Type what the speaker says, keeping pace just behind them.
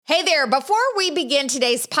Hey there, before we begin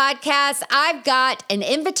today's podcast, I've got an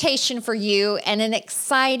invitation for you and an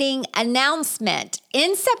exciting announcement.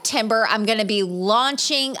 In September, I'm going to be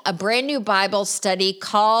launching a brand new Bible study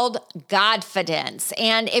called Godfidence.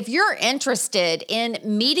 And if you're interested in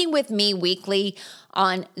meeting with me weekly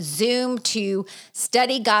on Zoom to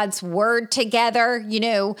study God's Word together,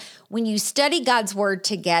 when you study God's Word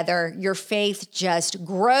together, your faith just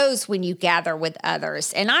grows when you gather with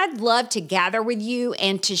others. And I'd love to gather with you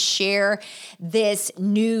and to share this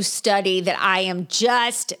new study that I am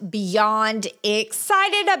just beyond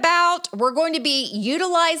excited about. We're going to be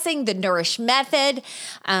utilizing the Nourish Method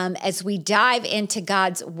as we dive into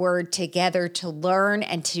God's Word together to learn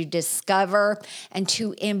and to discover and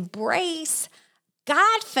to embrace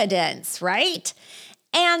Godfidence, right?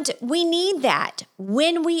 And we need that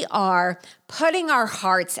when we are putting our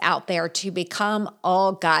hearts out there to become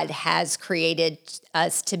all God has created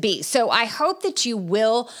us to be. So I hope that you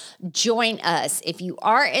will join us. If you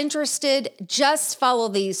are interested, just follow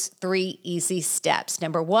these 3 easy steps.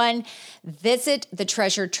 Number 1, visit the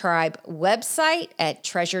Treasure Tribe website at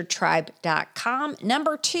treasuretribe.com.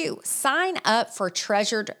 Number 2, sign up for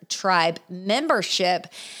Treasured Tribe membership.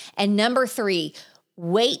 And number 3,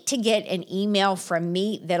 wait to get an email from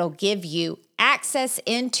me that'll give you access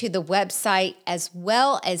into the website as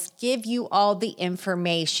well as give you all the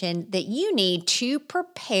information that you need to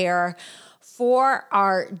prepare for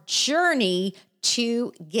our journey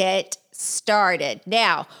to get started.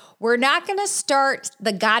 Now, we're not going to start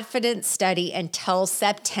the Godfidence study until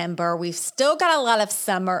September. We've still got a lot of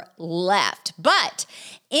summer left, but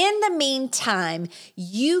in the meantime,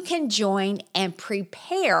 you can join and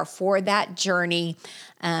prepare for that journey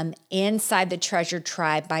inside the Treasure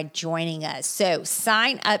Tribe by joining us. So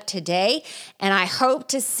sign up today, and I hope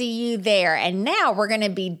to see you there. And now we're going to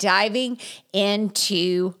be diving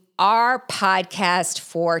into our podcast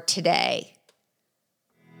for today.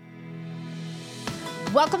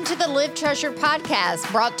 Welcome to the Live Treasure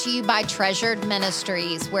podcast, brought to you by Treasured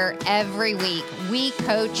Ministries, where every week we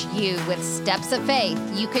coach you with steps of faith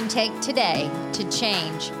you can take today to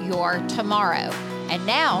change your tomorrow. And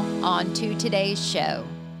now, on to today's show.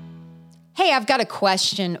 Hey, I've got a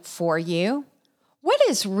question for you. What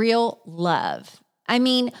is real love? I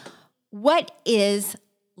mean, what is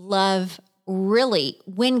love really?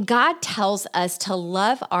 When God tells us to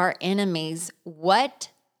love our enemies, what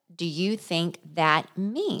do you think that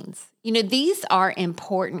means? These are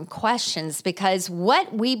important questions because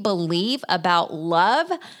what we believe about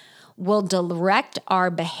love will direct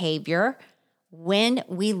our behavior when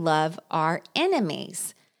we love our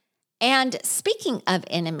enemies. And speaking of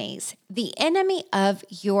enemies, the enemy of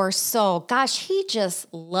your soul, gosh, he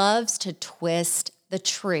just loves to twist the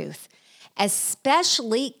truth,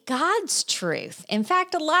 especially God's truth. In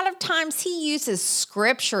fact, a lot of times he uses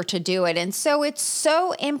scripture to do it. And so it's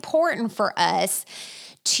so important for us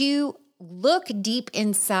to look deep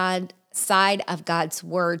inside of God's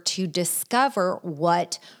word to discover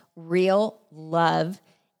what real love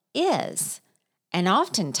is. And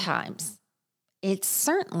oftentimes, it's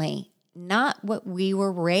certainly not what we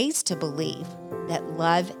were raised to believe that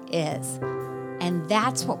love is. And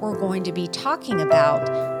that's what we're going to be talking about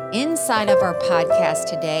inside of our podcast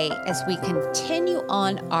today as we continue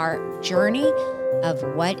on our journey of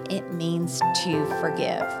what it means to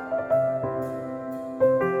forgive.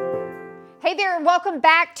 Hey there, and welcome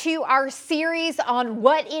back to our series on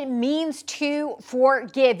what it means to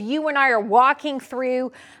forgive. You and I are walking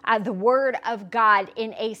through the Word of God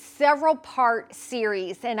in a several-part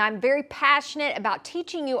series, and I'm very passionate about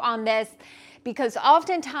teaching you on this because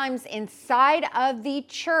oftentimes inside of the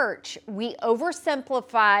church, we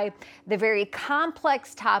oversimplify the very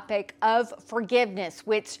complex topic of forgiveness,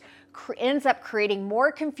 which ends up creating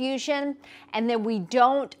more confusion, and then we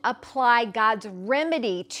don't apply God's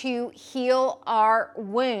remedy to heal our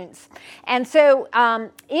wounds. And so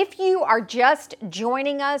if you are just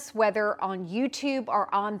joining us, whether on YouTube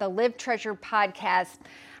or on the Live Treasure podcast,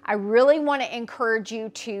 I really want to encourage you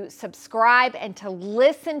to subscribe and to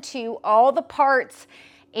listen to all the parts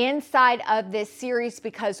inside of this series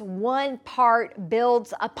because one part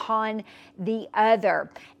builds upon the other.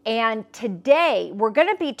 And today we're going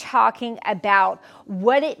to be talking about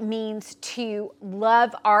what it means to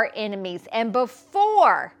love our enemies. And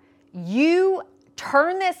before you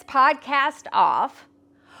turn this podcast off,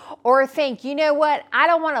 or think, you know what, I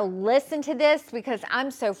don't want to listen to this because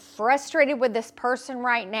I'm so frustrated with this person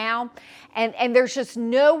right now, and there's just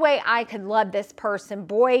no way I could love this person.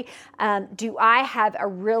 Boy, do I have a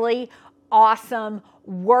really awesome,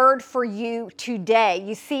 word for you today.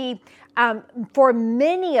 You see, for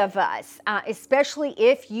many of us, especially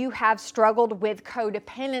if you have struggled with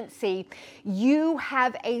codependency, you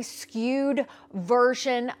have a skewed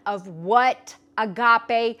version of what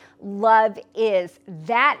agape love is.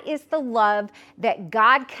 That is the love that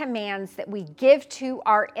God commands that we give to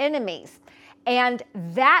our enemies. And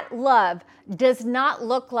that love does not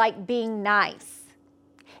look like being nice.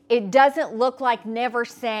 It doesn't look like never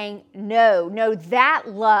saying no. No, that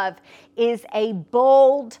love is a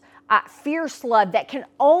bold, fierce love that can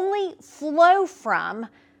only flow from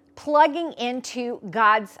plugging into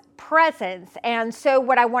God's presence. And so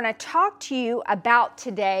what I want to talk to you about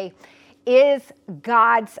today is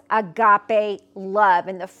God's agape love.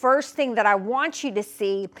 And the first thing that I want you to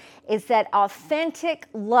see is that authentic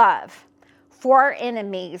love for our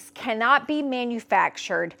enemies cannot be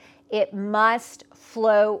manufactured. It must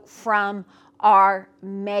flow from our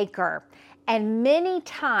Maker. And many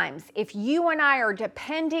times, if you and I are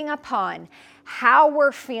depending upon how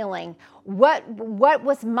we're feeling, what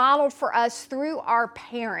was modeled for us through our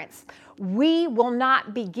parents, we will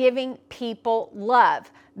not be giving people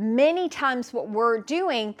love. Many times what we're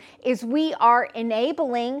doing is we are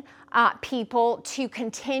enabling people to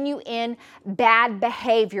continue in bad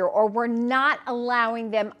behavior, or we're not allowing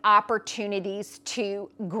them opportunities to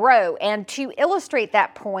grow. And to illustrate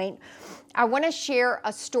that point, I want to share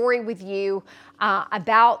a story with you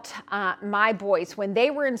about my boys. When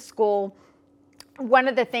they were in school, one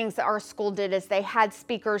of the things that our school did is they had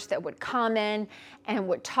speakers that would come in and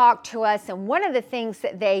would talk to us. And one of the things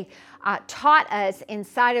that they taught us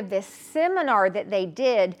inside of this seminar that they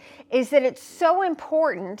did is that it's so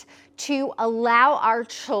important to allow our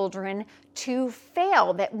children to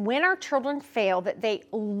fail, that when our children fail, that they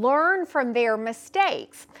learn from their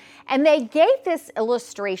mistakes. And they gave this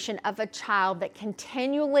illustration of a child that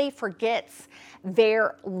continually forgets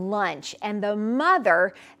their lunch, and the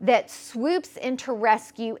mother that swoops into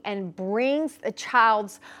rescue and brings the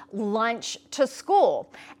child's lunch to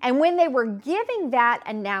school. And when they were giving that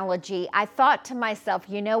analogy, I thought to myself,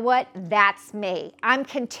 you know what? That's me. I'm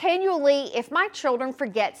continually, if my children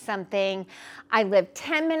forget something, I live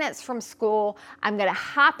 10 minutes from school, I'm going to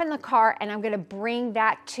hop in the car and I'm going to bring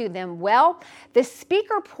that to them. Well, the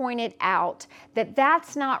speaker pointed out that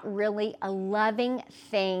that's not really a loving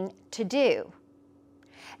thing to do.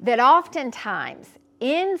 That oftentimes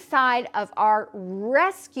inside of our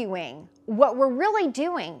rescuing, what we're really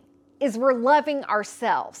doing is we're loving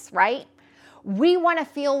ourselves, right? We want to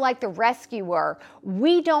feel like the rescuer.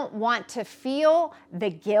 We don't want to feel the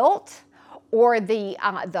guilt or the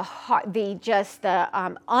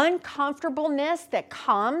uncomfortableness that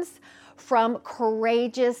comes from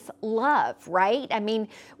courageous love, right? I mean,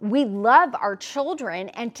 we love our children,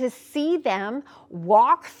 and to see them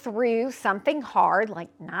walk through something hard, like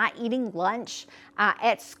not eating lunch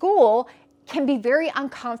at school, can be very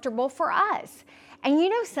uncomfortable for us. And you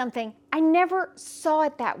know something? I never saw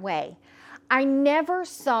it that way. I never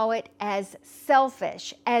saw it as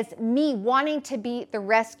selfish, as me wanting to be the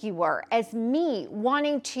rescuer, as me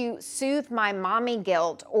wanting to soothe my mommy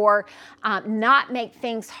guilt or not make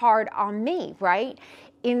things hard on me, right?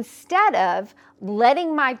 Instead of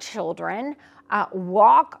letting my children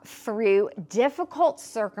walk through difficult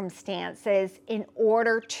circumstances in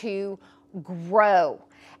order to grow.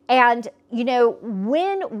 And, you know,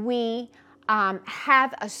 when we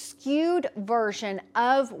have a skewed version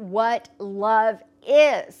of what love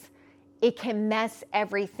is, it can mess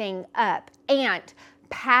everything up. And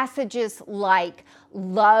passages like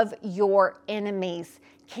love your enemies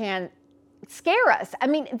can scare us. I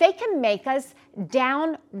mean, they can make us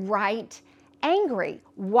downright angry.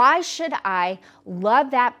 Why should I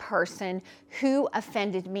love that person who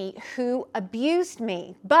offended me, who abused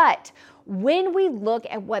me? But when we look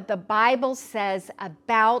at what the Bible says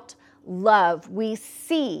about love, we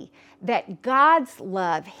see that God's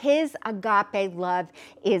love, His agape love,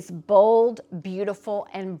 is bold, beautiful,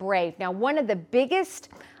 and brave. Now, one of the biggest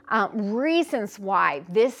reasons why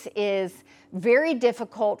this is very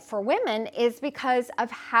difficult for women is because of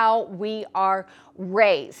how we are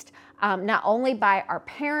raised. Not only by our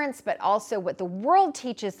parents, but also what the world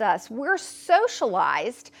teaches us. We're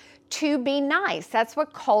socialized to be nice. That's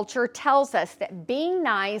what culture tells us, that being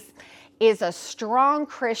nice is a strong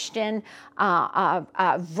Christian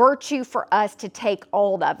virtue for us to take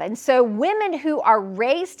hold of. And so women who are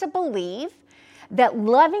raised to believe that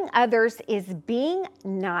loving others is being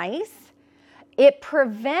nice, it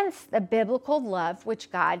prevents the biblical love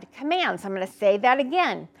which God commands. I'm going to say that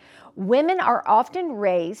again. Women are often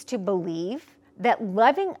raised to believe that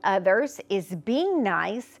loving others is being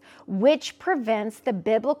nice, which prevents the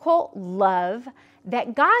biblical love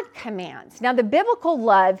that God commands. Now, the biblical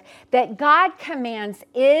love that God commands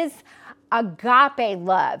is agape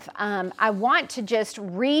love. I want to just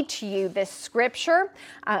read to you this scripture,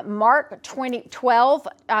 Mark 12,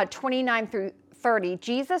 29 through 30.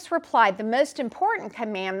 Jesus replied, "The most important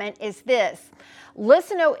commandment is this: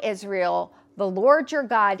 Listen, O Israel, the Lord your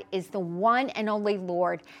God is the one and only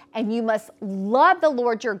Lord, and you must love the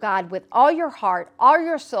Lord your God with all your heart, all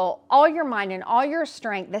your soul, all your mind, and all your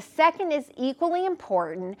strength. The second is equally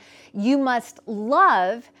important. You must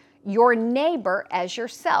love your neighbor as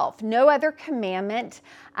yourself. No other commandment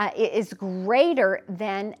is greater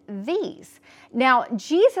than these." Now,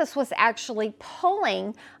 Jesus was actually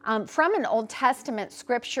pulling from an Old Testament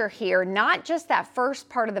scripture here, not just that first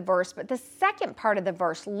part of the verse, but the second part of the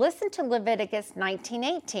verse. Listen to Leviticus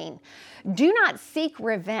 19:18. "Do not seek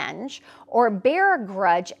revenge or bear a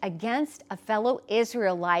grudge against a fellow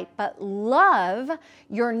Israelite, but love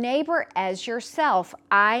your neighbor as yourself.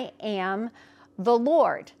 I am the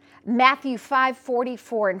Lord." Matthew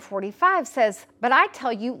 5:44 and 45 says, "But I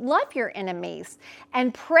tell you, love your enemies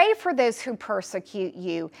and pray for those who persecute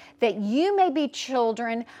you, that you may be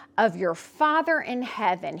children of your Father in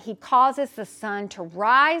heaven. He causes the sun to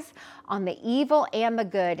rise on the evil and the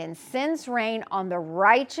good, and sends rain on the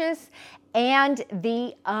righteous and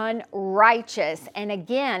the unrighteous." And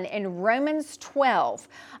again, in Romans 12,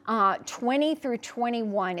 20 through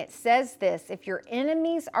 21, it says this: "If your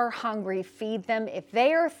enemies are hungry, feed them. If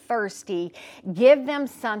they are thirsty, give them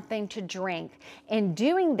something to drink. In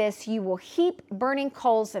doing this, you will heap burning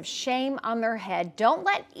coals of shame on their head. Don't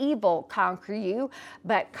let evil conquer you,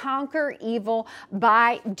 but conquer evil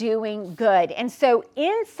by doing good." And so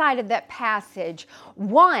inside of that passage,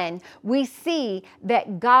 one, we see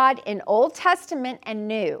that God in Old Testament and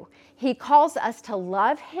New, He calls us to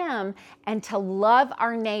love Him and to love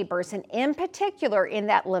our neighbors. And in particular, in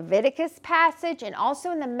that Leviticus passage and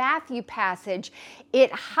also in the Matthew passage,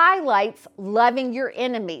 it highlights loving your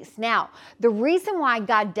enemies. Now, the reason why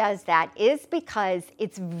God does that is because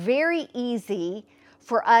it's very easy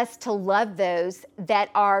for us to love those that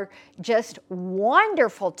are just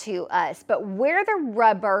wonderful to us. But where the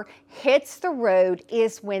rubber hits the road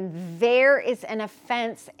is when there is an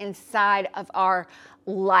offense inside of our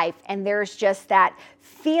life, and there's just that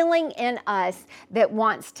feeling in us that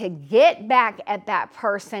wants to get back at that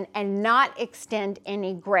person and not extend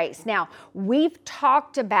any grace. Now, we've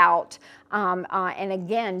talked about, and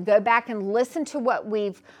again, go back and listen to what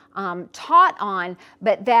we've taught on,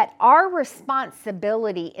 but that our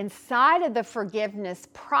responsibility inside of the forgiveness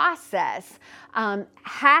process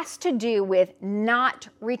has to do with not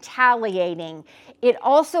retaliating. It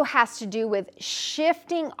also has to do with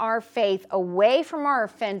shifting our faith away from our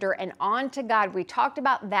offender and onto God. We talked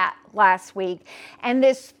about that last week. And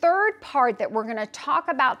this third part that we're going to talk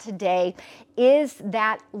about today is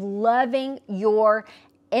that loving your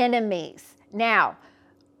enemies. Now,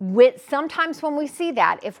 sometimes when we see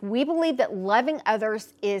that, if we believe that loving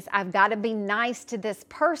others is, I've got to be nice to this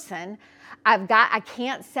person, I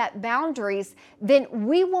can't set boundaries, then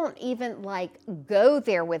we won't even go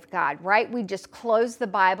there with God, right? We just close the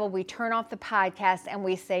Bible, we turn off the podcast, and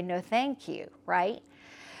we say, no, thank you, right?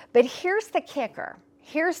 But here's the kicker.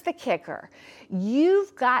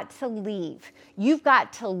 You've got to leave. You've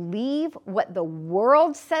got to leave what the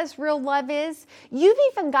world says real love is. You've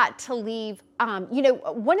even got to leave,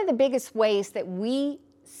 one of the biggest ways that we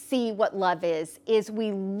see what love is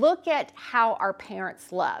we look at how our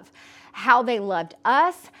parents love, how they loved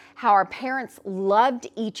us, how our parents loved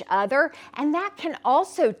each other, and that can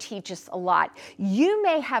also teach us a lot. You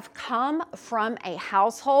may have come from a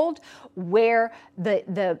household where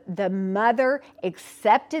the mother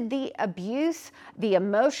accepted the abuse, the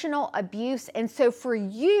emotional abuse, and so for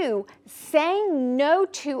you, saying no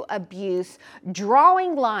to abuse,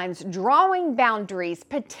 drawing lines, drawing boundaries,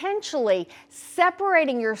 potentially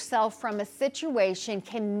separating yourself from a situation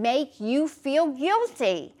can make you feel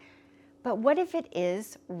guilty. But what if it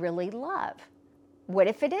is really love? What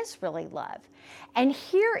if it is really love? And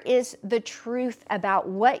here is the truth about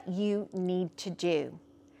what you need to do.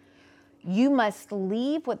 You must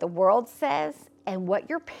leave what the world says and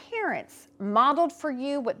what your parents modeled for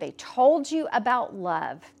you, what they told you about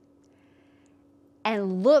love,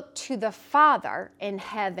 and look to the Father in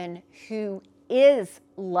heaven who is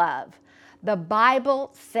love. The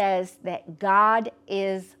Bible says that God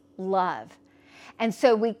is love. And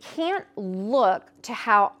so we can't look to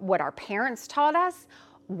what our parents taught us,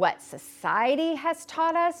 what society has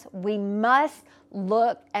taught us. We must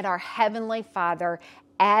look at our Heavenly Father,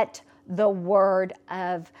 at the Word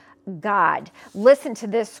of God. Listen to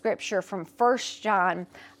this scripture from 1 John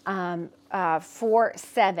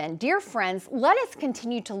 4:7. Dear friends, let us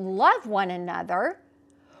continue to love one another,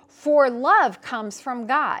 for love comes from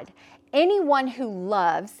God. Anyone who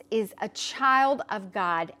loves is a child of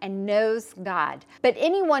God and knows God. But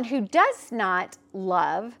anyone who does not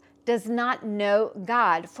love does not know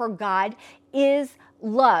God, for God is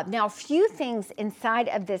love. Now, a few things inside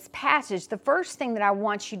of this passage. The first thing that I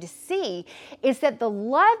want you to see is that the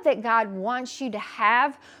love that God wants you to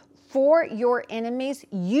have for your enemies,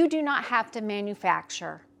 you do not have to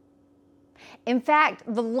manufacture. In fact,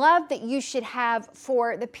 the love that you should have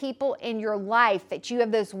for the people in your life that you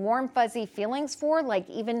have those warm, fuzzy feelings for, like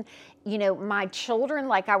even, my children,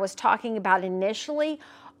 like I was talking about initially,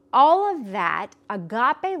 all of that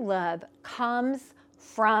agape love comes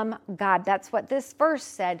from God. That's what this verse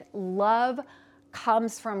said. Love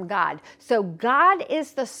comes from God. So God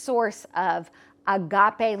is the source of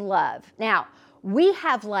agape love. Now, we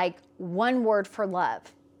have like one word for love,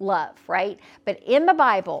 right? But in the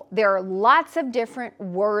Bible, there are lots of different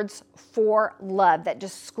words for love that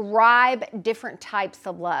describe different types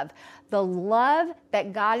of love. The love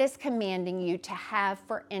that God is commanding you to have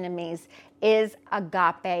for enemies is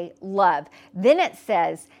agape love. Then it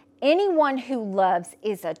says, anyone who loves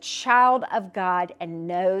is a child of God and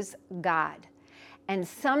knows God. And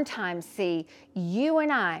sometimes, see, you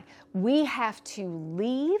and I, we have to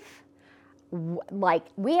leave what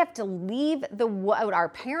our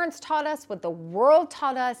parents taught us, what the world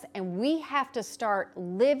taught us, and we have to start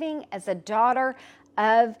living as a daughter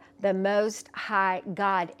of the Most High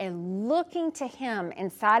God and looking to Him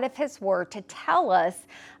inside of His Word to tell us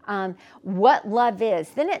what love is.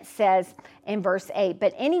 Then it says in verse 8,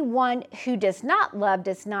 but anyone who does not love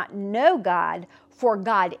does not know God, for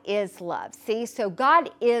God is love. See, so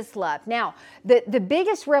God is love. Now, the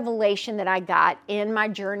biggest revelation that I got in my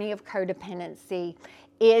journey of codependency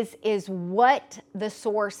is what the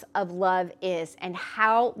source of love is and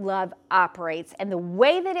how love operates. And the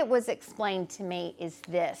way that it was explained to me is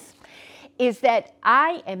this, is that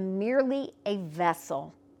I am merely a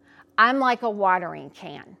vessel. I'm like a watering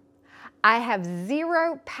can. I have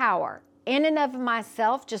zero power in and of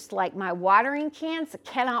myself, just like my watering cans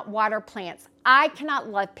cannot water plants. I cannot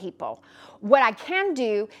love people. What I can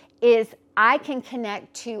do is I can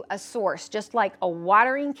connect to a source, just like a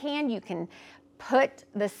watering can. You can put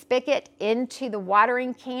the spigot into the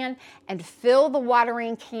watering can and fill the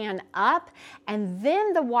watering can up, and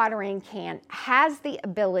then the watering can has the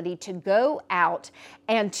ability to go out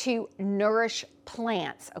and to nourish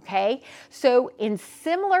plants, okay? So in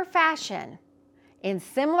similar fashion,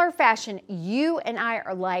 you and I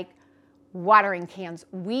are like watering cans.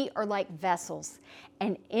 We are like vessels.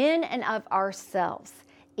 And in and of ourselves,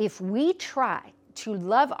 if we try to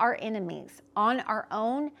love our enemies on our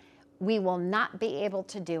own, we will not be able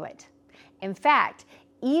to do it. In fact,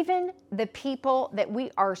 even the people that we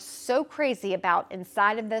are so crazy about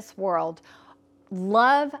inside of this world,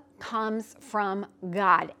 love comes from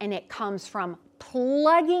God, and it comes from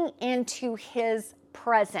plugging into His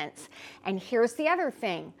presence. And here's the other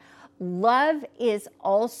thing. Love is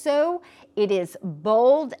also, it is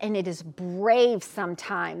bold and it is brave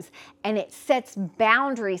sometimes, and it sets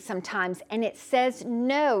boundaries sometimes, and it says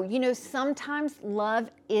no. Sometimes love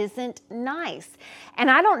isn't nice. And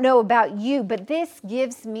I don't know about you, but this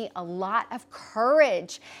gives me a lot of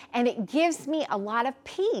courage, and it gives me a lot of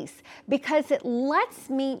peace, because it lets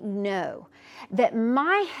me know that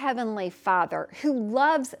my Heavenly Father, who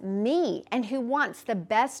loves me and who wants the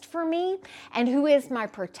best for me and who is my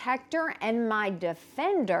protector and my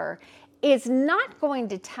defender, is not going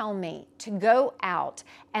to tell me to go out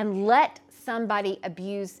and let somebody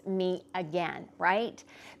abuse me again, right?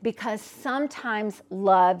 Because sometimes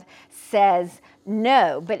love says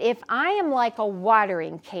no. But if I am like a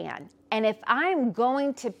watering can, and if I'm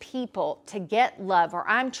going to people to get love, or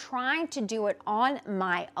I'm trying to do it on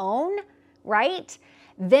my own, right?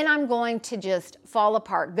 Then I'm going to just fall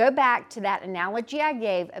apart. Go back to that analogy I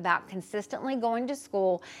gave about consistently going to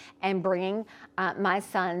school and bringing my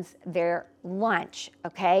sons their lunch,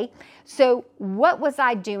 okay? So what was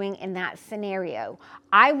I doing in that scenario?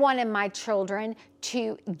 I wanted my children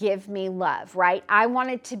to give me love, right? I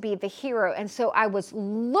wanted to be the hero. And so I was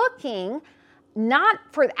looking not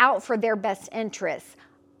out for their best interests.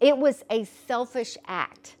 It was a selfish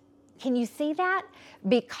act. Can you see that?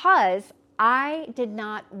 Because I did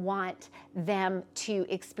not want them to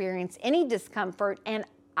experience any discomfort, and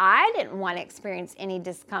I didn't want to experience any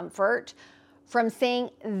discomfort from seeing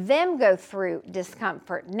them go through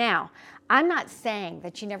discomfort. Now, I'm not saying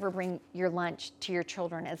that you never bring your lunch to your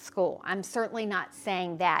children at school. I'm certainly not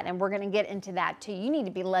saying that, and we're going to get into that too. You need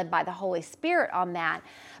to be led by the Holy Spirit on that.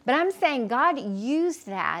 But I'm saying God used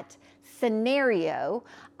that scenario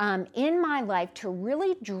in my life to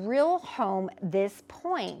really drill home this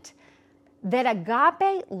point, that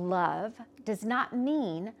agape love does not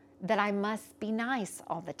mean that I must be nice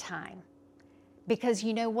all the time. Because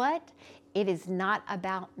you know what? It is not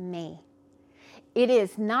about me. It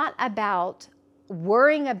is not about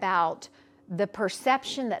worrying about the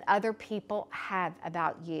perception that other people have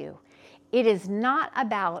about you. It is not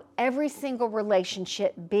about every single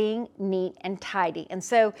relationship being neat and tidy. And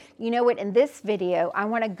so, you know what, in this video, I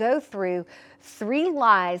want to go through 3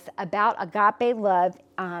 lies about agape love,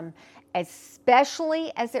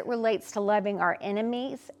 especially as it relates to loving our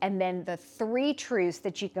enemies, and then the 3 truths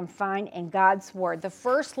that you can find in God's Word. The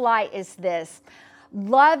first lie is this: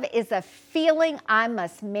 love is a feeling I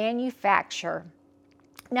must manufacture.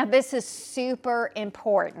 Now, this is super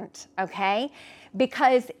important, okay?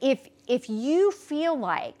 Because if you feel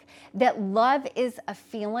like that love is a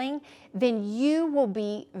feeling, then you will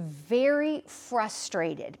be very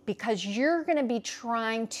frustrated, because you're going to be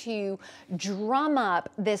trying to drum up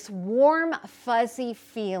this warm, fuzzy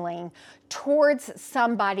feeling towards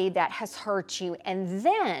somebody that has hurt you. And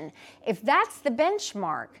then, if that's the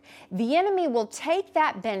benchmark, the enemy will take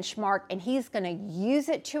that benchmark and he's going to use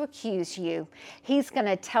it to accuse you. He's going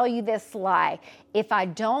to tell you this lie: if I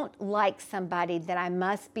don't like somebody, then I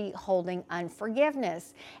must be holding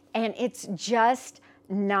unforgiveness. And it's just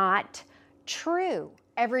not true.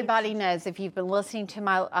 Everybody knows, if you've been listening to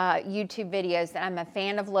my YouTube videos, that I'm a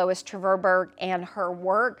fan of Lois Treverberg and her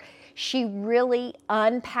work. She really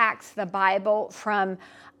unpacks the Bible from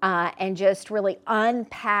and just really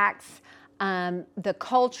unpacks the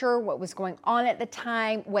culture, what was going on at the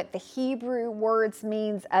time, what the Hebrew words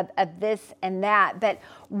means of this and that. But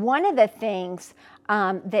one of the things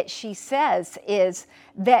that she says is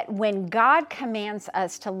that when God commands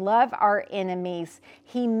us to love our enemies,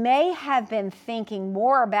 he may have been thinking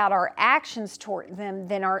more about our actions toward them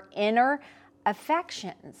than our inner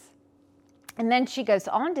affections. And then she goes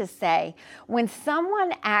on to say, when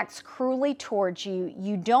someone acts cruelly towards you,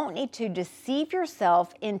 you don't need to deceive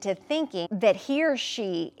yourself into thinking that he or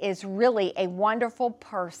she is really a wonderful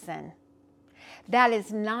person. That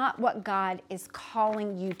is not what God is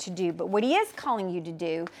calling you to do. But what he is calling you to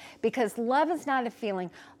do, because love is not a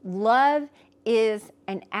feeling, love is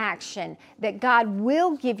an action, that God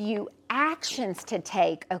will give you actions to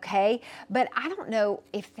take, okay? But I don't know,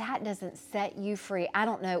 if that doesn't set you free, I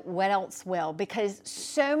don't know what else will, because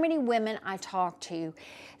so many women I talk to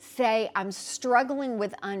say, I'm struggling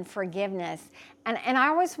with unforgiveness. And I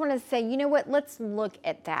always want to say, you know what, let's look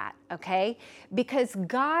at that, okay? Because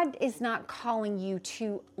God is not calling you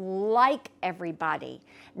to like everybody.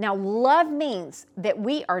 Now, love means that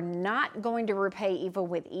we are not going to repay evil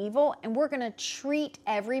with evil, and we're going to treat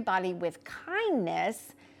everybody with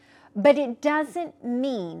kindness. But it doesn't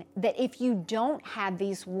mean that if you don't have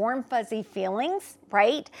these warm, fuzzy feelings,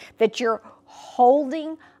 right, that you're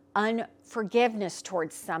holding unforgiveness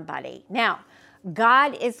towards somebody. Now,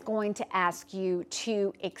 God is going to ask you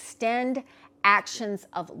to extend actions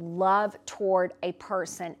of love toward a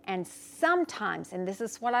person. And sometimes, and this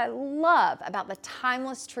is what I love about the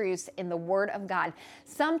timeless truths in the Word of God,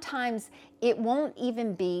 sometimes it won't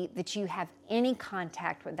even be that you have any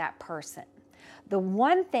contact with that person. The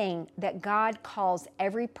one thing that God calls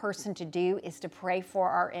every person to do is to pray for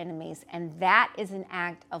our enemies, and that is an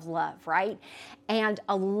act of love, right? And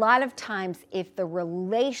a lot of times, if the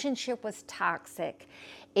relationship was toxic,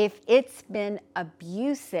 if it's been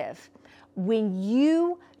abusive, when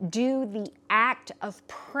you do the act of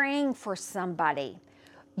praying for somebody,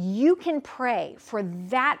 you can pray for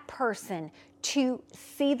that person to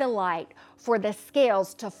see the light, for the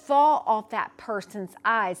scales to fall off that person's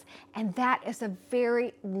eyes. And that is a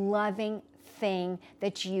very loving thing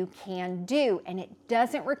that you can do. And it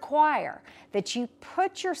doesn't require that you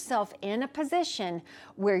put yourself in a position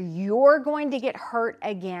where you're going to get hurt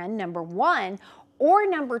again, number one, or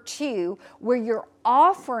number two, where you're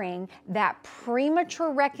offering that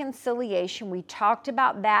premature reconciliation. We talked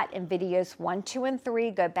about that in videos 1, 2, and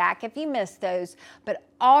 3. Go back if you missed those. But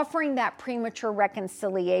offering that premature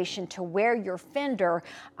reconciliation to where your offender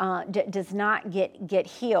does not get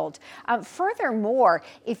healed. Furthermore,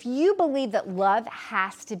 if you believe that love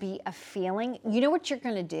has to be a feeling, you know what you're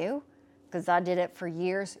going to do? Because I did it for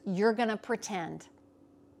years. You're going to pretend.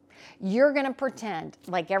 You're going to pretend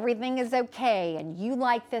like everything is okay and you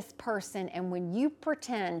like this person. And when you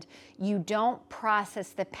pretend, you don't process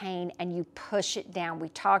the pain and you push it down. We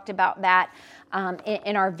talked about that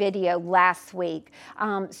in our video last week.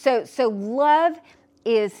 So love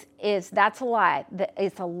is that's a lie.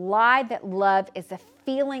 It's a lie that love is a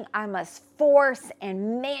feeling I must force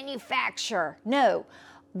and manufacture. No,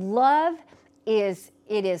 love is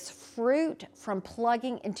fruit from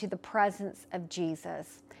plugging into the presence of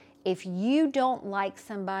Jesus. If you don't like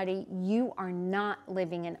somebody, you are not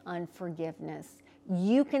living in unforgiveness.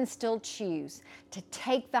 You can still choose to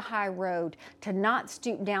take the high road, to not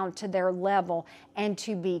stoop down to their level, and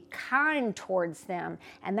to be kind towards them.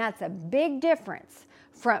 And that's a big difference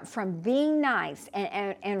from being nice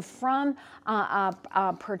and from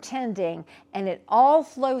pretending. And it all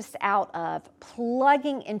flows out of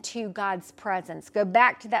plugging into God's presence. Go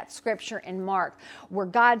back to that scripture in Mark where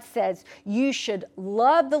God says you should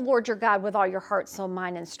love the Lord your God with all your heart, soul,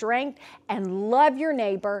 mind, and strength, and love your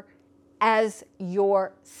neighbor as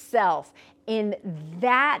yourself. In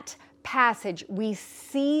that passage, we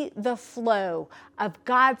see the flow of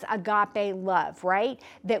God's agape love, right?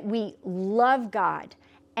 That we love God.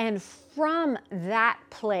 And from that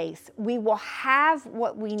place, we will have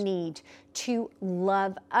what we need to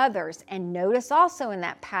love others. And notice also in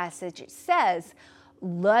that passage, it says,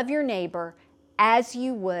 love your neighbor as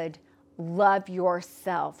you would love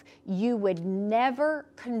yourself. You would never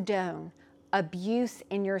condone abuse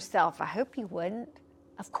in yourself. I hope you wouldn't.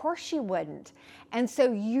 Of course you wouldn't. And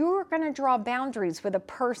so you're going to draw boundaries with a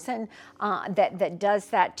person that does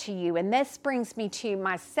that to you. And this brings me to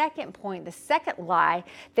my second point, the second lie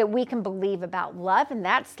that we can believe about love, and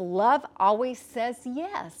that's love always says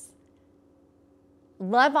yes.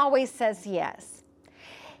 Love always says yes.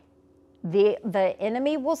 The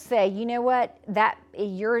enemy will say, you know what, that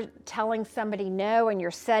you're telling somebody no and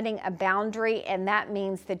you're setting a boundary, and that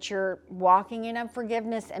means that you're walking in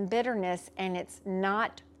unforgiveness and bitterness, and it's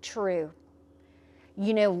not true.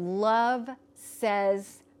 You know, love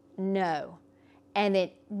says no, and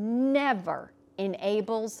it never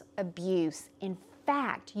enables abuse. In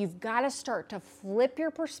fact, you've got to start to flip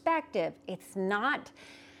your perspective. It's not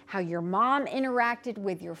how your mom interacted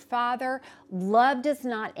with your father. Love does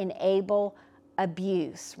not enable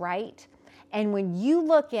abuse, right? And when you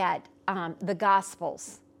look at the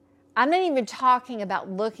Gospels, I'm not even talking about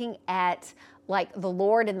looking at like the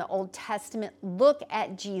Lord in the Old Testament. Look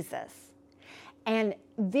at Jesus. And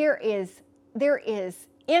there is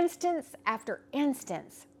instance after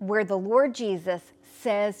instance where the Lord Jesus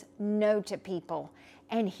says no to people,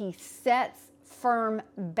 and he sets firm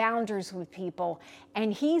boundaries with people,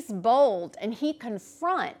 and he's bold and he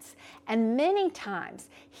confronts, and many times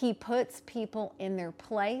he puts people in their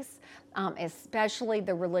place, especially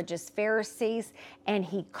the religious Pharisees, and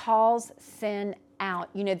he calls sin out.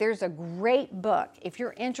 You know, there's a great book, if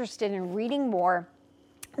you're interested in reading more,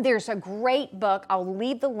 there's a great book. I'll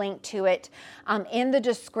leave the link to it in the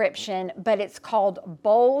description, but it's called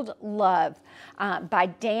Bold Love by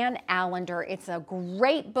Dan Allender. It's a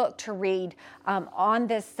great book to read on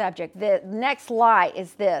this subject. The next lie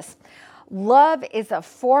is this: love is a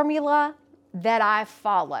formula that I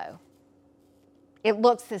follow. It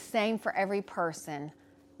looks the same for every person.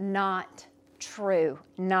 Not true.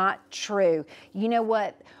 Not true. You know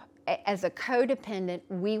what? As a codependent,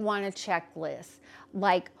 we want a checklist.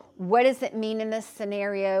 Like, what does it mean in this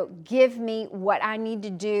scenario? Give me what I need to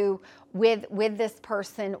do with this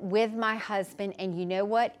person, with my husband. And you know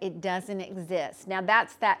what? It doesn't exist. Now,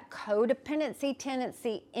 that's that codependency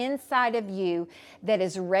tendency inside of you that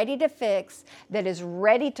is ready to fix, that is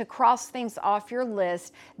ready to cross things off your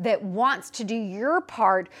list, that wants to do your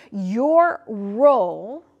part, your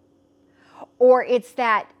role, or it's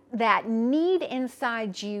that need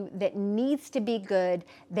inside you that needs to be good,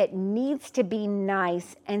 that needs to be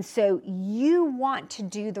nice, and so you want to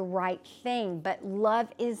do the right thing, but love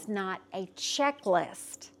is not a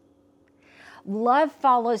checklist. Love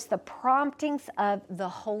follows the promptings of the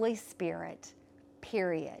Holy Spirit,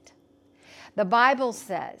 period. The Bible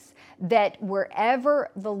says that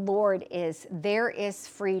wherever the Lord is, there is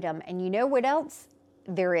freedom, and you know what else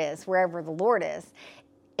there is wherever the Lord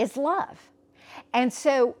is love. And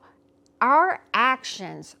so our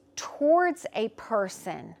actions towards a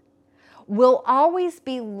person will always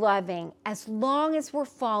be loving as long as we're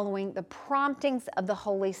following the promptings of the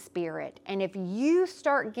Holy Spirit. And if you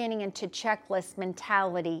start getting into checklist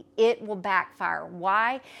mentality, it will backfire.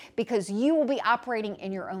 Why? Because you will be operating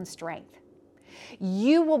in your own strength.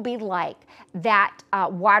 You will be like that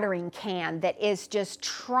watering can that is just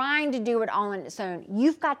trying to do it all on its own.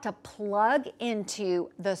 You've got to plug into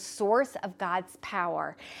the source of God's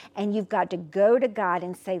power, and you've got to go to God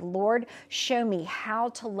and say, Lord, show me how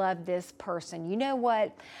to love this person. You know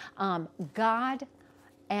what? God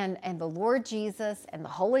and the Lord Jesus and the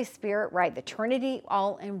Holy Spirit, right, the Trinity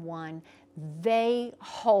all in one, they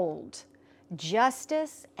hold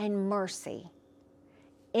justice and mercy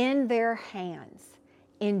in their hands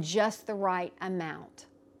in just the right amount.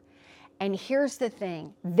 And here's the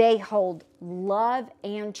thing, they hold love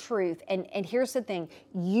and truth. And here's the thing,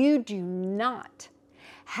 you do not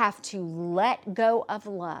have to let go of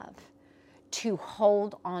love to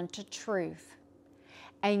hold on to truth.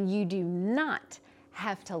 And you do not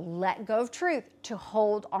have to let go of truth to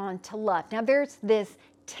hold on to love. Now there's this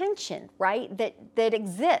tension, right, that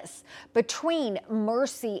exists between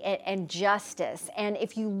mercy and justice. And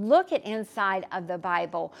if you look at inside of the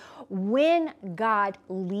Bible, when God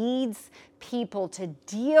leads people to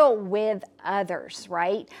deal with others,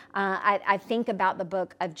 right? I think about the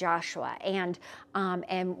book of Joshua, and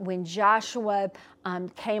when Joshua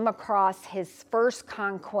came across his first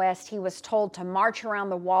conquest, he was told to march around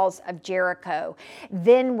the walls of Jericho.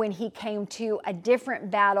 Then when he came to a different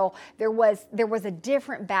battle, there was a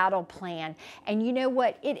different battle plan. And you know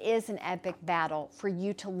what? It is an epic battle for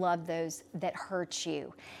you to love those that hurt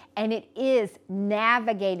you. And it is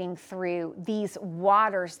navigating through these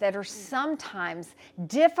waters that are sometimes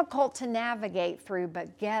difficult to navigate through.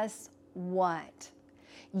 But guess what?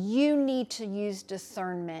 You need to use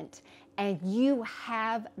discernment, and you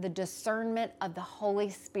have the discernment of the Holy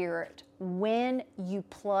Spirit when you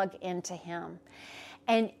plug into Him.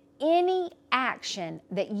 And any action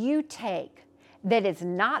that you take that is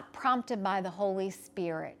not prompted by the Holy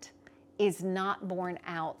Spirit is not born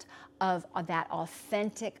out of that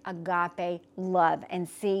authentic agape love. And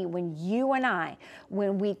see, when you and I,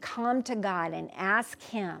 when we come to God and ask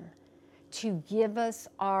Him to give us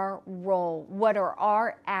our role, what are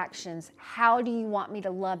our actions? How do you want me to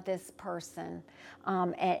love this person?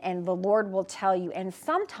 And the Lord will tell you. And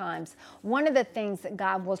sometimes one of the things that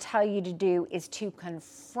God will tell you to do is to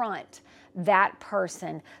confront that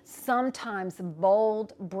person. Sometimes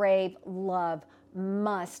bold, brave love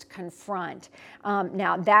must confront.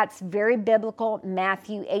 Now that's very biblical.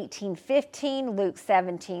 Matthew 18:15, Luke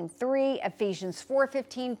 17:3, Ephesians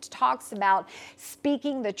 4:15 talks about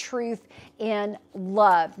speaking the truth in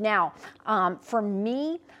love. Now, for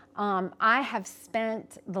me, I have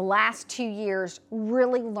spent the last 2 years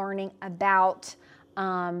really learning about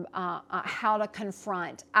how to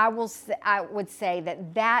confront. I would say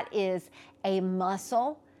that is a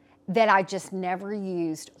muscle that I just never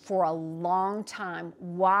used for a long time.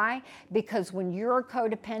 Why? Because when you're a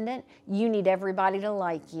codependent, you need everybody to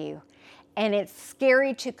like you. And it's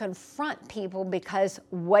scary to confront people because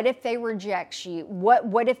what if they reject you?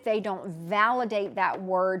 What if they don't validate that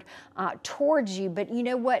word towards you? But you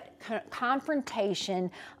know what? Confrontation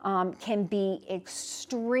can be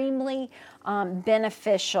extremely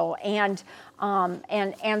beneficial. And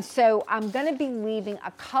so I'm going to be leaving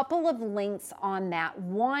a couple of links on that.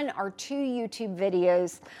 One or two YouTube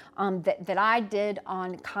videos that I did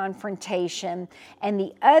on confrontation, and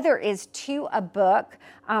the other is to a book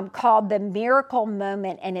called The Miracle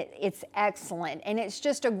Moment, and it's excellent. And it's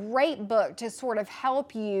just a great book to sort of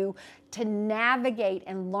help you to navigate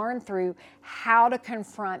and learn through how to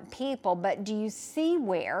confront people. But do you see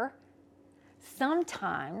where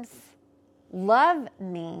sometimes love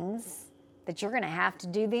means that you're going to have to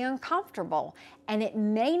do the uncomfortable? And it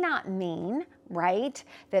may not mean, right,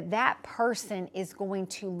 that person is going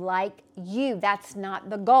to like you. That's not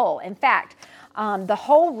the goal. In fact, the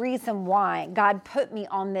whole reason why God put me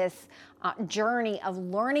on this journey of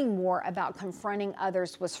learning more about confronting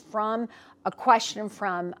others was from a question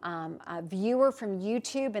from a viewer from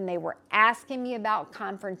YouTube, and they were asking me about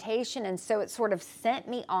confrontation. And so it sort of sent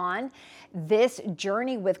me on this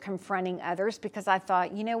journey with confronting others, because I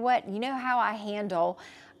thought, you know what? You know how I handle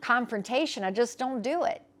confrontation? I just don't do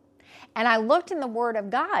it. And I looked in the Word of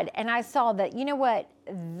God, and I saw that, you know what?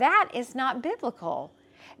 That is not biblical,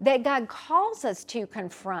 that God calls us to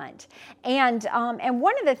confront. And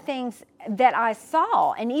one of the things that I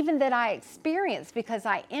saw, and even that I experienced, because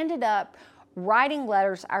I ended up writing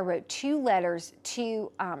letters. I wrote 2 letters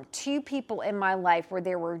to 2 people in my life where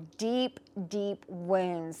there were deep, deep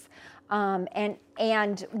wounds.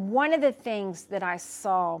 And one of the things that I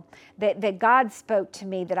saw that God spoke to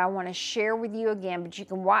me that I want to share with you again, but you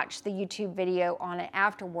can watch the YouTube video on it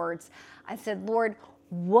afterwards. I said, Lord,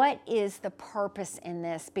 what is the purpose in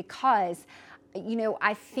this? Because, you know,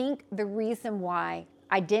 I think the reason why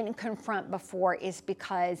I didn't confront before is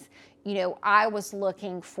because, I was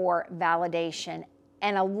looking for validation.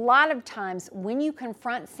 And a lot of times when you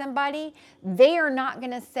confront somebody, they are not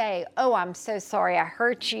going to say, oh, I'm so sorry I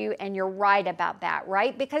hurt you, and you're right about that,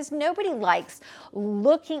 right? Because nobody likes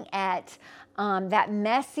looking at that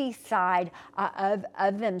messy side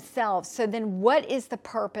of themselves. So then what is the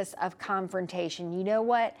purpose of confrontation? You know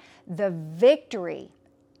what? The victory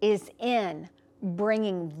is in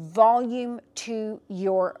bringing volume to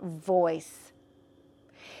your voice.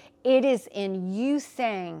 It is in you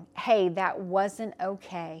saying, hey, that wasn't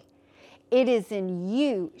okay. It is in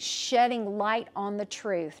you shedding light on the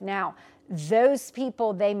truth. Now, those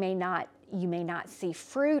people, you may not see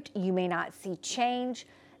fruit, you may not see change.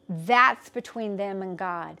 That's between them and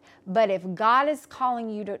God. But if God is calling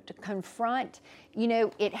you to confront,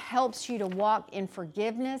 it helps you to walk in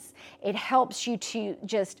forgiveness. It helps you to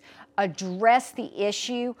just address the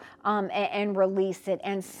issue and release it.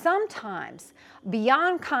 And sometimes,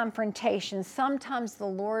 beyond confrontation, sometimes the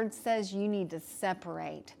Lord says you need to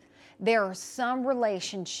separate. There are some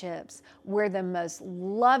relationships where the most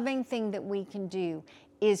loving thing that we can do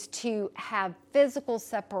is to have physical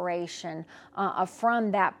separation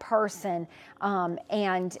from that person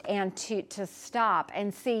and to stop.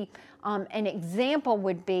 And see, an example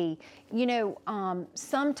would be,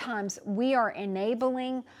 sometimes we are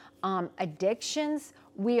enabling addictions.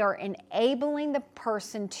 We are enabling the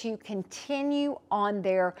person to continue on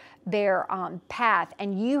their path.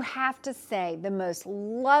 And you have to say, the most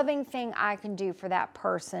loving thing I can do for that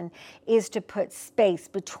person is to put space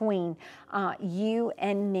between you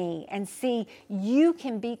and me. And see, you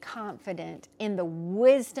can be confident in the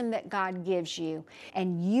wisdom that God gives you.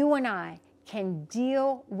 And you and I can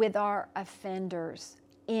deal with our offenders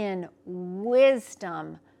in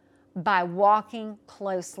wisdom by walking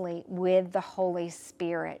closely with the Holy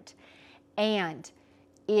Spirit. And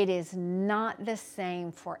it is not the same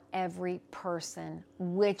for every person,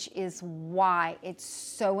 which is why it's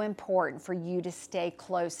so important for you to stay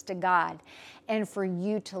close to God and for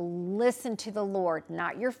you to listen to the Lord,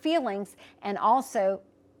 not your feelings. And also,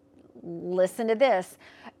 listen to this,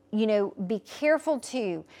 be careful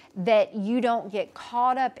too that you don't get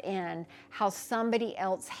caught up in how somebody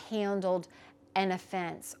else handled an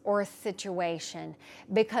offense or a situation,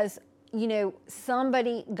 because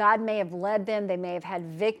God may have led them, they may have had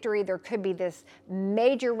victory, there could be this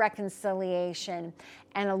major reconciliation,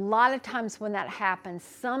 and a lot of times when that happens,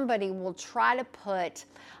 somebody will try to put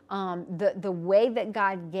the way that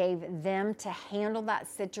God gave them to handle that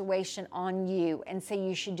situation on you and say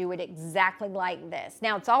you should do it exactly like this.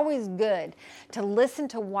 Now, it's always good to listen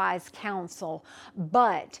to wise counsel,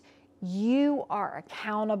 but you are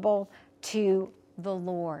accountable to the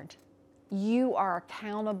Lord. You are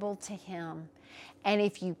accountable to Him. And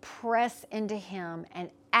if you press into Him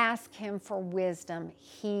and ask Him for wisdom,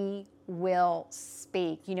 He will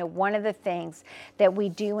speak. One of the things that we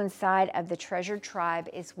do inside of the Treasure Tribe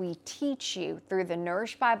is we teach you through the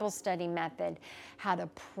Nourish Bible Study method how to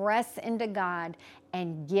press into God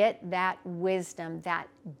and get that wisdom, that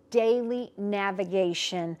daily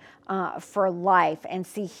navigation for life. And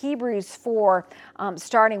see, Hebrews 4,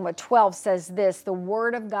 starting with 12, says this: the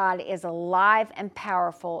Word of God is alive and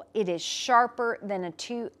powerful. It is sharper than a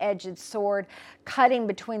two-edged sword, cutting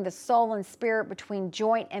between the soul and spirit, between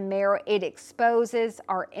joint and marrow. It exposes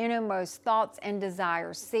our innermost thoughts and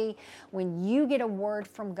desires. See, when you get a word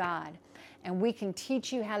from God, and we can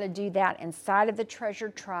teach you how to do that inside of the Treasure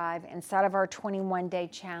Tribe, inside of our 21-day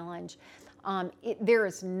challenge. There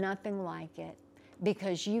is nothing like it,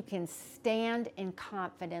 because you can stand in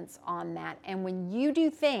confidence on that. And when you do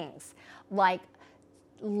things like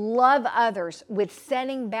love others with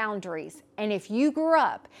setting boundaries, and if you grew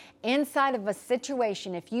up inside of a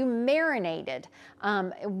situation, if you marinated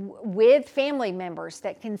with family members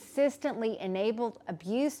that consistently enabled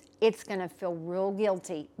abuse, it's going to feel real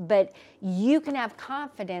guilty. But you can have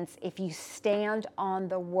confidence if you stand on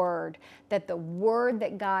the Word, that the Word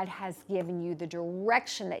that God has given you, the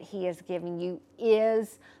direction that He has given you,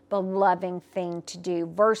 is the loving thing to do.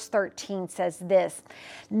 Verse 13 says this: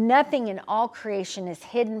 nothing in all creation is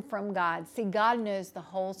hidden from God. See, God knows the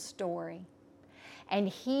whole story, and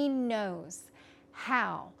He knows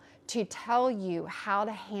how to tell you how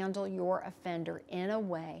to handle your offender in a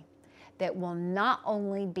way that will not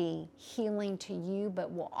only be healing to you,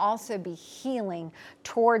 but will also be healing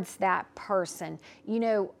towards that person.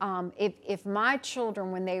 If my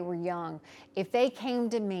children, when they were young, if they came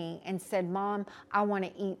to me and said, Mom, I want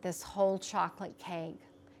to eat this whole chocolate cake,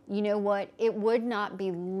 you know what? It would not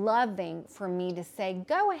be loving for me to say,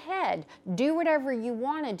 go ahead, do whatever you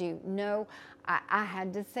want to do. No, I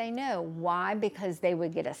had to say no. Why? Because they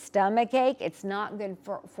would get a stomach ache. It's not good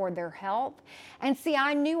for their health. And see,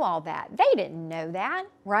 I knew all that. They didn't know that,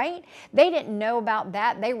 right? They didn't know about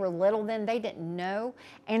that. They were little then. They didn't know.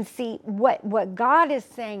 And see, what God is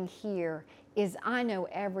saying here is, I know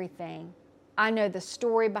everything. I know the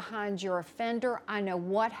story behind your offender. I know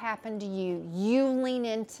what happened to you. You lean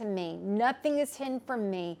into me. Nothing is hidden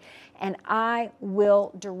from me, and I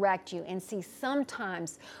will direct you. And see,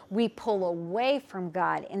 sometimes we pull away from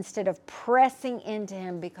God instead of pressing into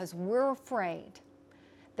him because we're afraid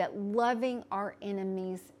that loving our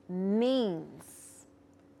enemies means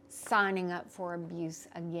signing up for abuse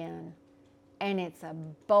again. And it's a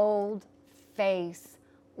bold-faced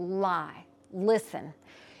lie. Listen.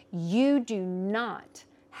 You do not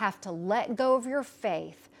have to let go of your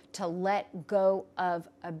faith to let go of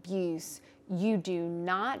abuse. You do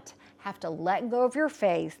not have to let go of your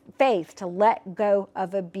faith to let go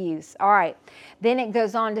of abuse. All right. Then it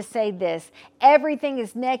goes on to say this: everything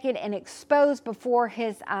is naked and exposed before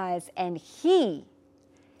his eyes, and he,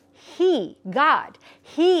 God,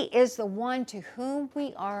 he is the one to whom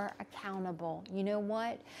we are accountable. You know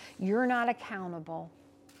what? You're not accountable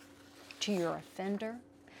to your offender.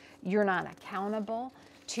 You're not accountable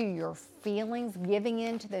to your feelings, giving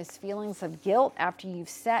in to those feelings of guilt after you've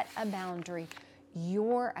set a boundary.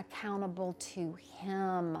 You're accountable to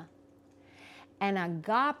him. And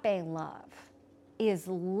agape love is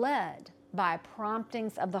led by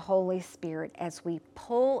promptings of the Holy Spirit as we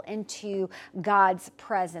pull into God's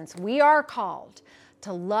presence. We are called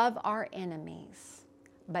to love our enemies,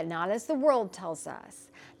 but not as the world tells us,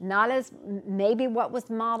 not as maybe what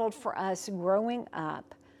was modeled for us growing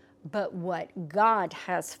up, but what God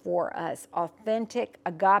has for us. Authentic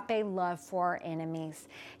agape love for our enemies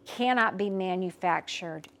cannot be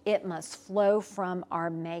manufactured. It must flow from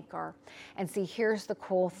our Maker. And see, here's the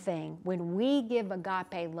cool thing. When we give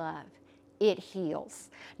agape love, it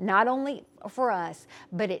heals. Not only for us,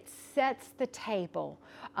 but it sets the table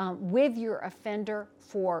with your offender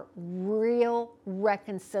for real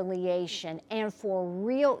reconciliation and for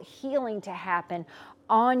real healing to happen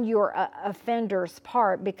on your offender's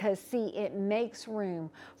part, because see, it makes room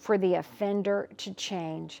for the offender to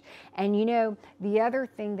change. And you know, the other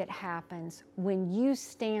thing that happens when you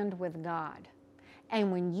stand with God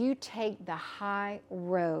and when you take the high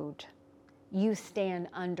road, you stand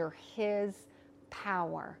under his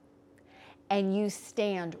power and you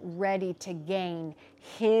stand ready to gain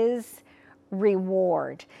his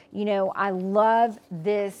reward. You know, I love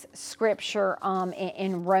this scripture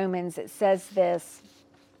in Romans. It says this: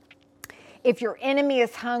 if your enemy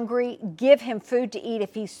is hungry, give him food to eat.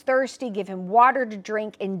 If he's thirsty, give him water to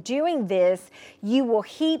drink. In doing this, you will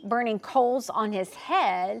heap burning coals on his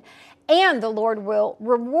head, and the Lord will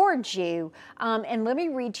reward you. And let me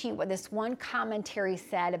read to you what this one commentary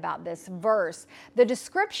said about this verse. The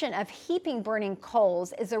description of heaping burning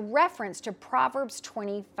coals is a reference to Proverbs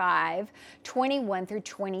 25, 21 through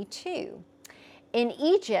 22. In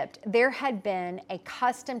Egypt, there had been a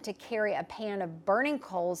custom to carry a pan of burning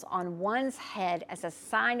coals on one's head as a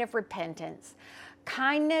sign of repentance.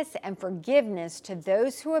 Kindness and forgiveness to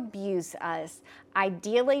those who abuse us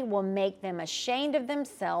ideally will make them ashamed of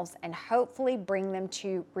themselves and hopefully bring them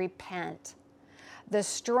to repent. The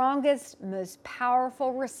strongest, most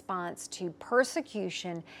powerful response to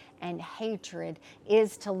persecution and hatred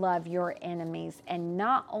is to love your enemies. And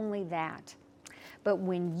not only that, but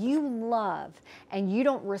when you love and you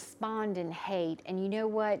don't respond in hate, and you know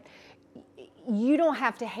what? You don't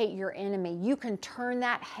have to hate your enemy. You can turn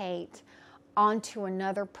that hate onto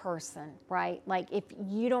another person, right? Like if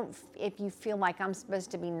you feel like I'm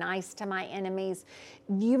supposed to be nice to my enemies,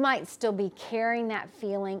 you might still be carrying that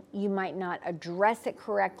feeling. You might not address it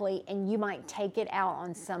correctly, and you might take it out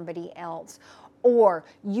on somebody else, or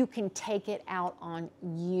you can take it out on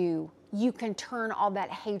you. You can turn all that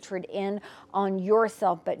hatred in on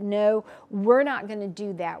yourself. But no, we're not going to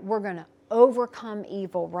do that. We're going to overcome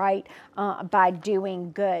evil, right, by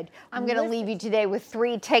doing good. I'm going to leave you today with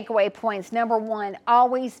 3 takeaway points. Number 1,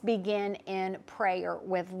 always begin in prayer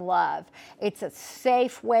with love. It's a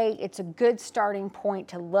safe way. It's a good starting point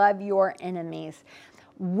to love your enemies.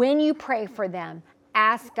 When you pray for them,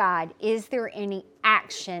 ask God, is there any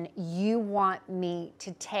action you want me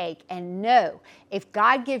to take. And know, if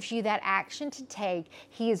God gives you that action to take,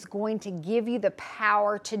 He is going to give you the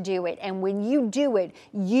power to do it. And when you do it,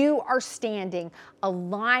 you are standing,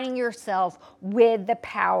 aligning yourself with the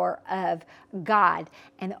power of God.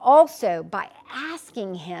 And also, by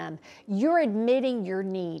asking Him, you're admitting your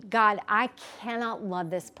need. God, I cannot love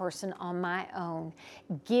this person on my own.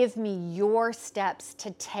 Give me your steps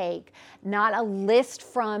to take, not a list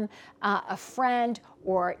from a friend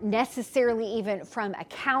or necessarily even from a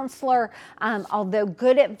counselor. Although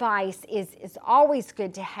good advice is always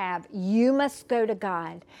good to have, you must go to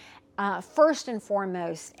God first and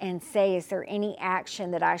foremost and say, is there any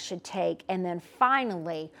action that I should take? And then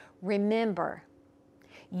finally, remember,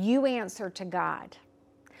 you answer to God,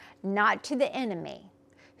 not to the enemy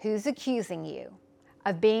who's accusing you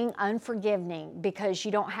of being unforgiving because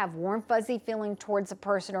you don't have warm, fuzzy feeling towards a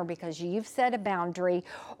person, or because you've set a boundary,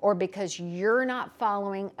 or because you're not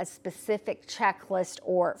following a specific checklist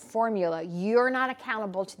or formula. You're not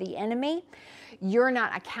accountable to the enemy. You're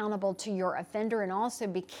not accountable to your offender. And also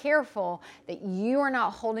be careful that you are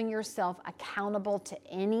not holding yourself accountable to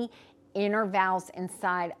any inner vows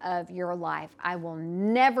inside of your life. I will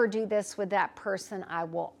never do this with that person. I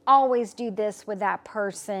will always do this with that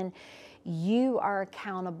person. You are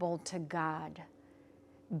accountable to God.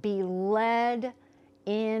 Be led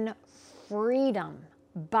in freedom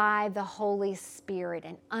by the Holy Spirit,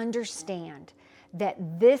 and understand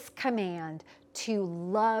that this command to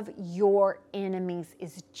love your enemies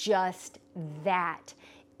is just that.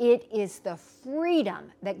 It is the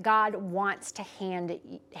freedom that God wants to hand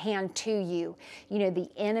to you. You know, the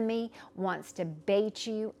enemy wants to bait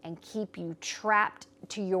you and keep you trapped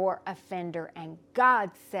to your offender. And God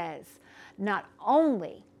says, not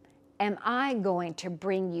only am I going to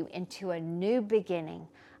bring you into a new beginning,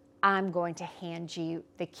 I'm going to hand you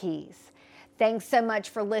the keys. Thanks so much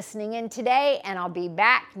for listening in today, and I'll be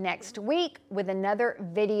back next week with another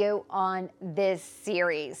video on this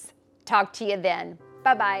series. Talk to you then.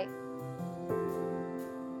 Bye-bye.